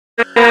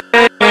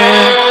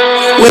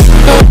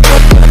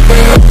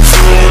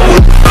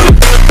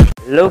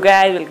Hello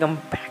guys,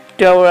 welcome back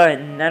to our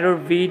another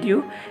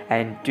video,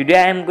 and today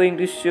I am going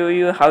to show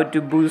you how to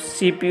boost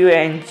CPU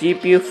and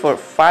GPU for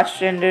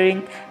fast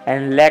rendering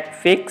and lag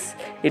fix.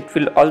 It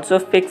will also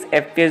fix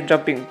FPS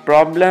dropping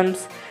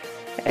problems,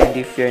 and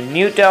if you are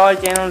new to our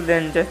channel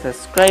then just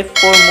subscribe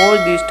for more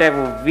these type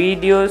of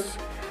videos.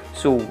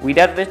 So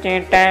without wasting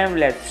any time,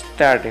 let's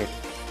start it.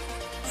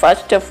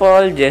 First of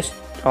all, just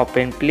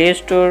open Play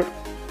Store.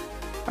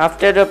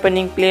 After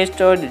opening Play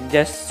Store,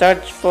 just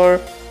search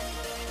for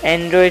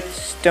Android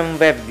system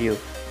Webview.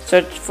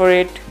 Search for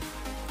it.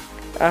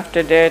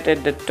 After that,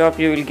 at the top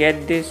you will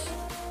get this.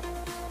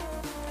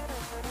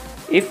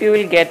 If you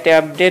will get the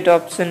update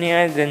option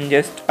here, then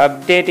just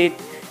update it.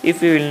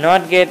 If you will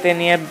not get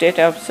any update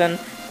option,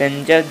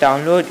 then just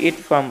download it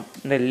from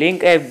the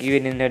link I have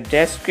given in the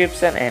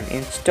description and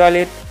install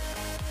it.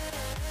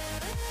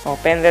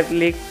 Open that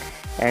link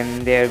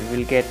and there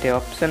will get the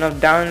option of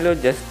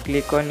download. Just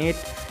click on it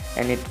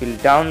and it will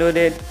download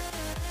it.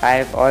 I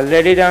have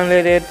already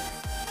downloaded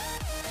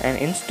and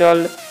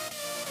installed.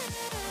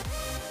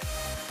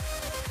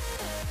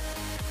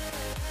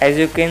 As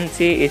you can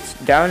see, it's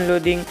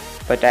downloading,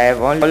 but I have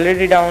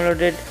already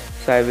downloaded,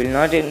 so I will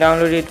not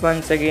download it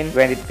once again.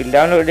 When it will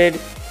download it,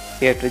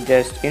 you have to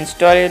just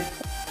install it.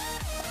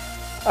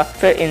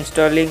 After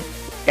installing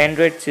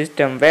Android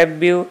system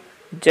Webview,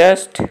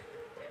 just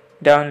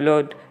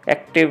download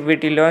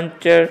Activity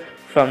Launcher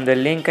from the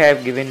link I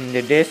have given in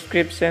the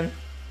description.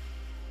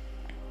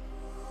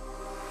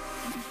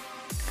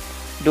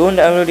 Don't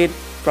download it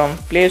from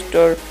Play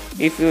Store.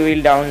 If you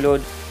will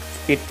download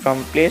it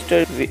from Play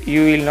Store,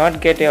 you will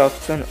not get an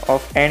option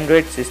of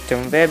Android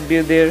system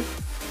Webview there.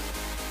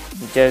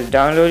 Just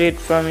download it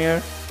from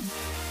here.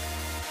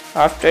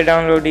 After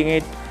downloading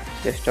it,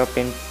 just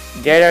open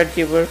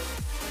zRGBer.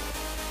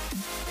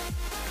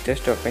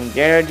 Just open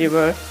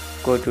zRGBer,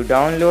 go to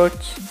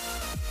downloads,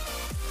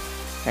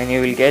 and you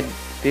will get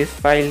this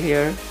file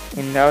here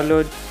in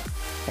downloads,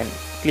 and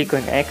click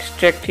on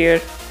extract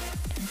here.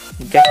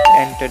 Just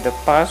enter the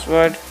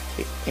password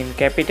in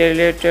capital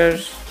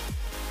letters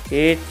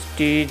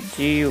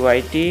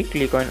HTGYT.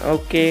 Click on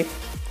OK.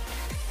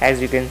 As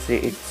you can see,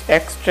 it's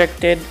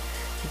extracted.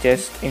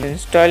 Just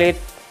install it.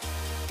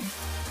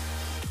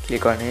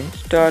 Click on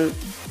install.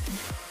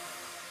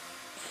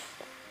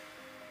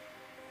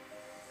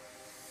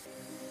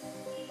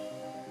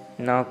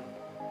 Now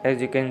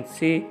as you can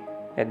see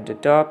at the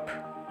top,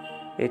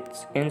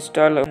 it's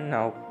installed.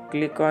 Now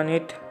click on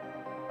it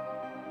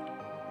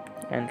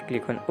and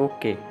click on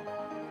OK.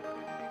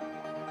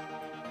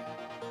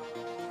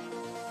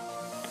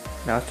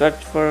 Now search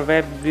for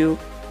Webview,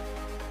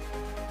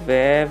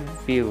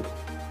 VIEW.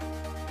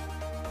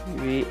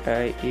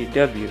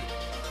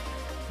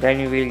 Then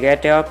you will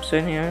get an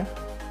option here,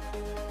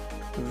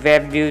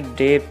 Webview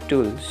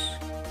DevTools.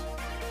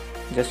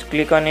 Just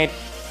click on it.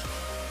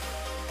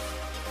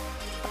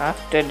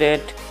 After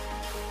that,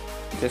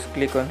 just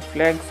click on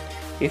flags.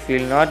 If you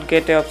will not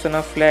get an option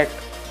of flag,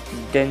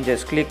 then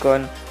just click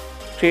on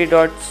three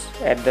dots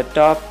at the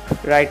top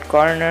right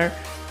corner.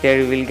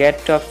 There you will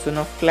get the option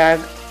of flag.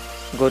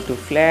 Go to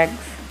flags.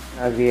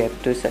 Now we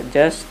have to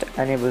just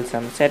enable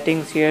some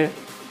settings here.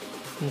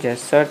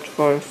 Just search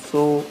for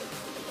show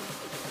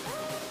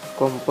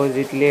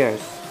composite layers.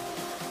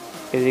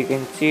 As you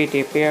can see, it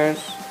appears.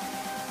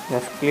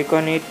 Just click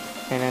on it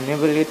and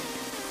enable it.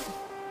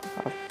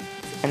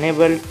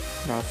 Enabled.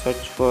 Now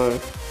search for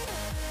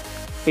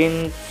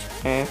pinch,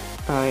 FINCH.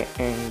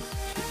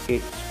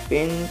 It's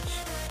pinch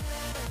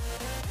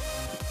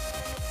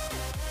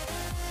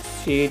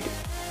seed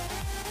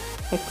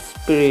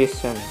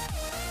expiration.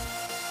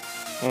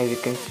 As you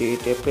can see,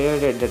 it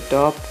appeared at the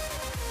top.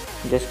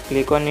 Just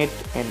click on it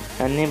and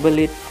enable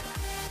it,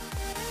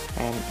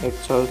 and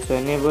it's also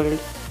enabled.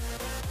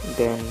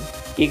 Then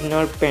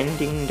ignore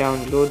pending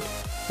download.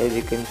 As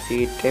you can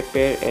see, it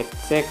appeared at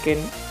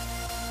second.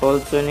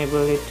 Also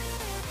enable it.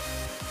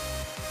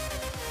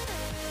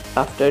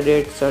 After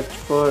that, search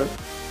for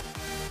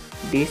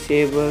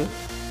disable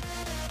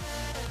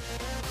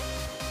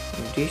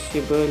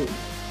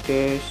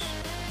dash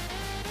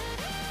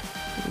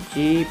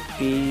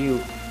GPU.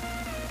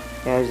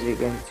 As you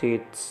can see,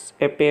 it's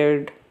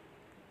appeared.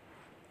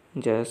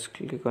 Just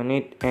click on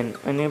it and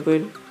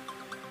enable.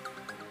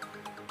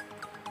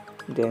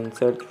 Then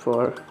search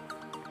for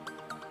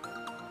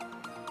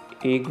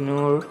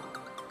ignore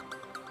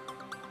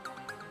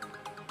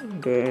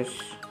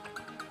dash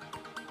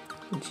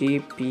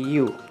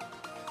GPU.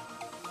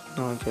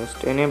 Now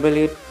just enable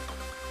it.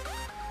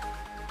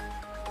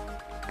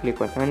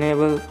 Click on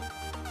enable.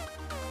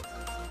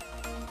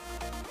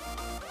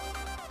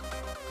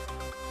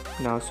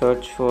 Now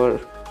search for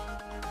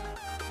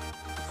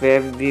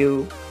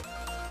Webview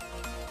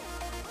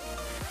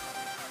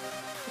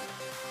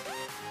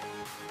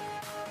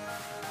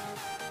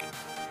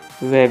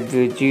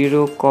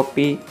zero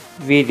copy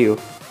video.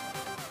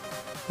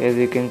 As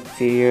you can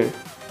see here,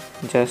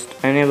 just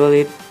enable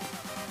it.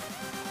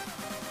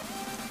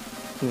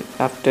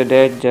 After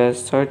that,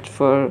 just search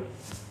for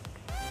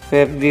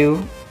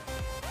Webview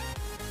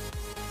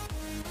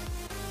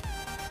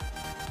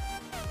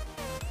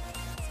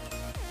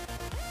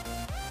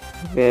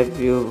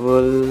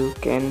Webview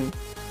can,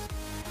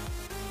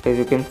 as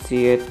you can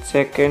see at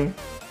second,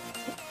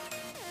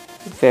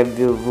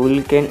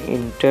 Webview can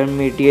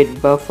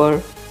intermediate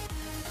buffer.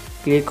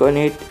 Click on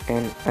it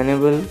and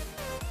enable.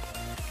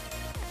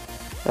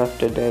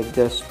 After that,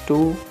 just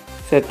two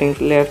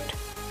settings left.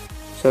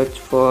 Search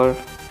for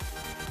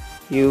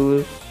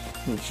use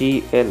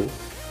GL.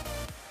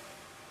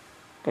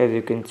 As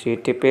you can see,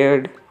 it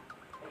appeared.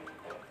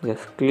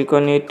 Just click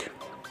on it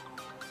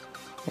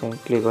and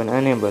click on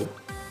enable.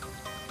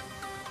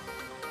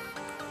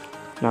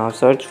 Now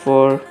search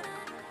for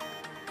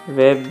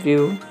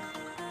Webview.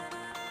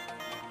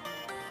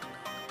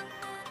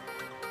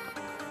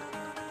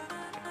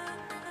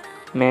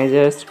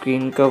 Measure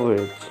screen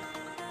coverage.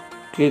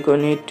 Click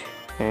on it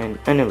and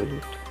enable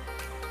it.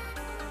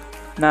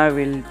 Now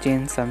we'll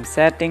change some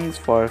settings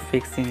for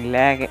fixing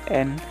lag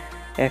and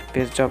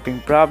FPS dropping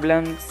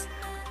problems.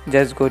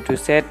 Just go to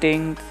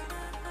settings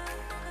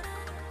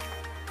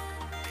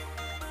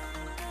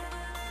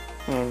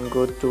and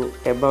go to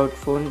about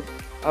phone.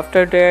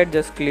 After that,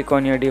 just click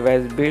on your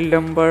device build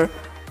number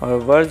or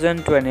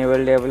version to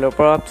enable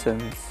developer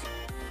options.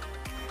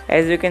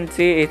 As you can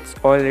see, it's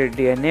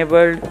already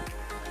enabled.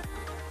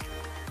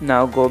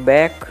 Now go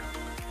back.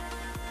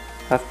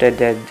 After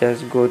that,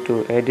 just go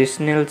to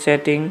additional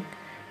setting.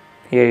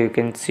 Here you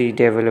can see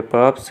developer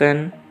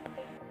option.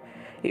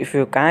 If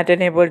you can't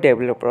enable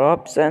developer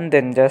option,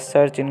 then just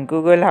search in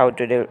Google how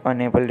to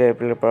enable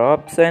developer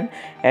option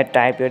and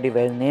type your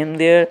device name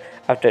there.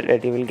 After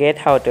that, you will get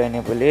how to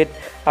enable it.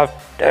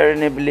 After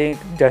enabling,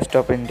 just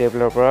open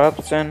developer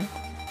option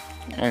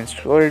and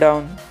scroll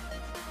down.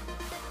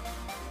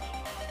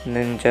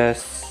 Then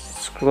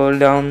just scroll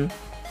down.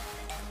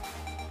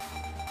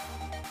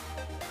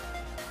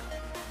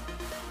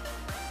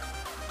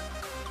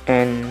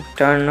 And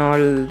turn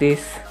all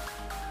these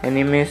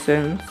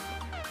animations.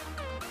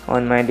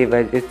 On my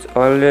device it's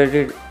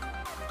already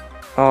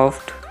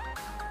off.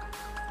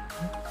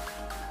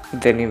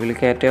 Then you will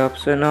get the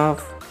option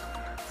of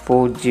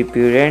force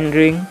GPU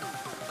rendering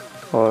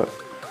or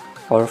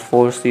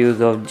force use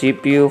of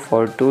GPU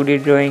for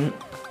 2D drawing.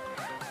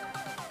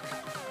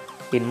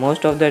 In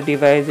most of the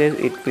devices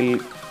it will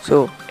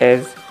show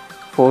as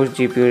force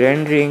GPU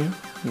rendering.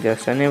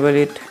 Just enable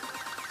it.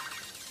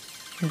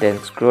 Then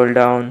scroll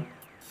down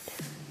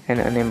and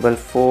enable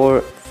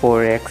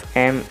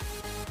 4x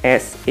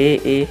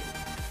MSAA.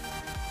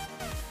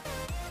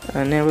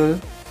 Enable.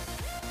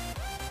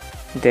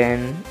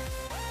 Then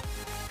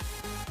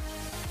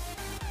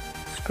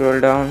scroll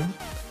down.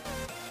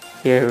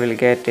 Here we'll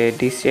get a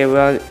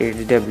disable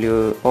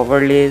HW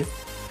overlays.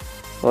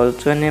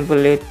 Also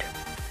enable it.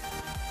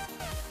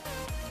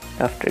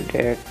 After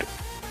that,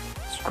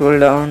 scroll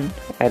down.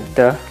 At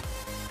the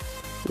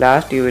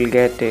last, you will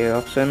get a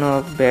option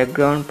of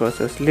background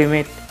process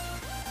limit.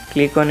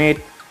 Click on it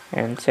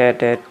and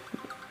set at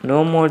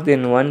no more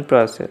than one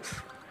process.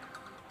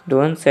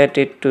 Don't set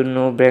it to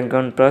no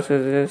background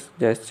processes,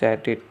 just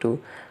set it to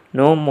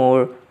no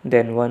more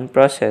than one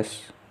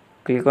process.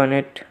 Click on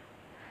it.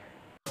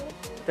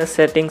 The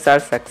settings are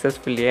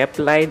successfully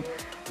applied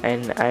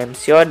and I am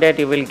sure that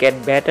you will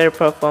get better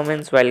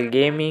performance while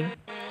gaming.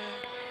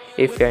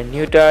 If you are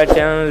new to our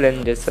channel,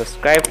 then just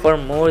subscribe for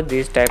more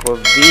these type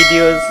of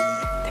videos.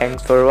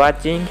 Thanks for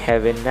watching.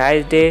 Have a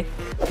nice day.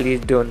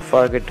 Please don't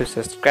forget to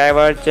subscribe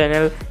our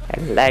channel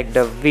and like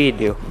the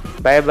video.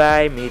 Bye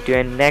bye. Meet you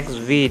in next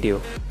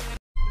video.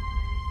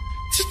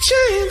 To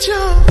change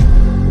your